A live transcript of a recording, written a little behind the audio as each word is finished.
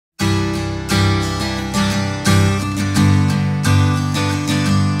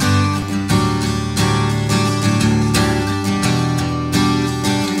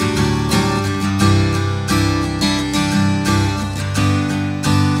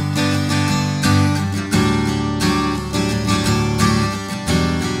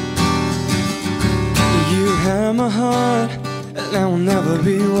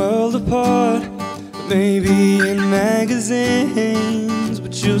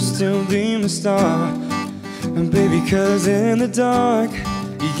that you'll still be my star. And baby, 'cause in the dark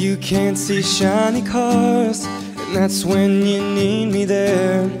you can't see shiny cars, and that's when you need me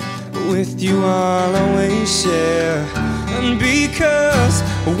there. With you I'll always share. And because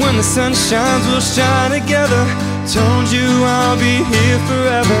when the sun shines we'll shine together. Told you I'll be here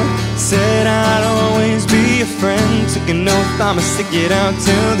forever. Said I'd always be a friend. Took an oath I'ma stick it out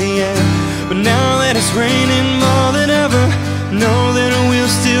till the end. But now that it's raining more than ever, know that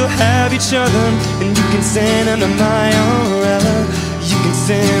we'll still have each other. And you can stand under my umbrella. You can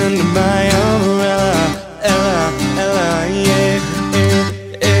stand under my umbrella. Ella, Ella, yeah,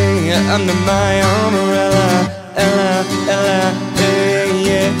 yeah. Under my umbrella, Ella, Ella,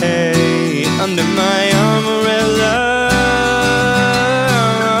 yeah, under my umbrella,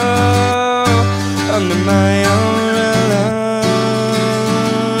 under my umbrella.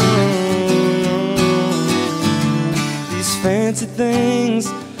 These fancy things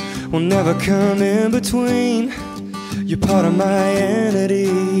will never come in between. You're part of my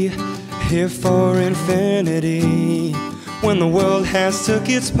entity, here for infinity. When the world has took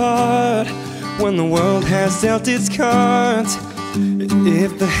its part, when the world has dealt its cards,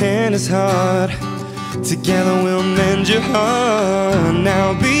 if the hand is hard, together we'll mend your heart.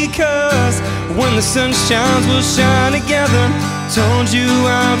 Now because when the sun shines we'll shine together. Told you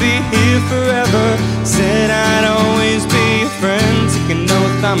I'll be here forever. Said I'd always be a friend. Took an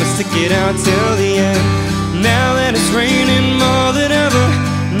oath I'ma stick it out till the end. Now that it's raining more than ever,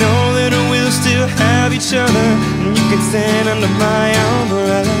 know that we'll still have each other. And you can stand under my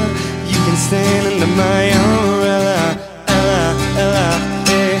umbrella. You can stand under my umbrella. Ella, Ella,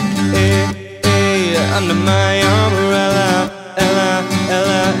 eh, eh, eh. Under my umbrella. Ella,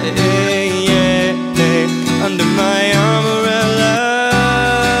 Ella, eh, yeah, eh. Under my umbrella.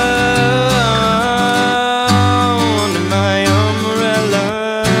 Under my umbrella.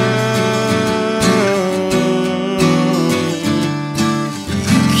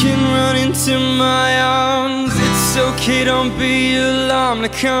 You can run into my arms. It's okay, don't be alarmed.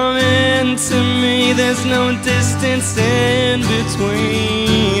 Come into me, there's no distance in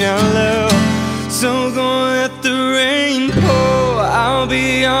between our love. So go let the rain pour. I'll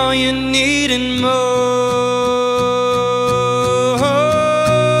be all you need and more.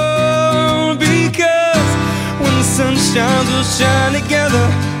 Because when the sun shines we'll shine together.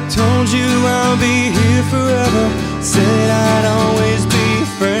 Told you I'll be here forever. Said I'd always be a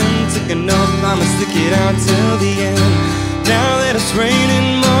friend. Took an oath I'ma stick it out till the end. Now that it's raining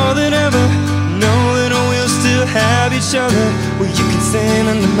more than ever, know that we'll still have each other. Well, you can stand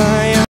under my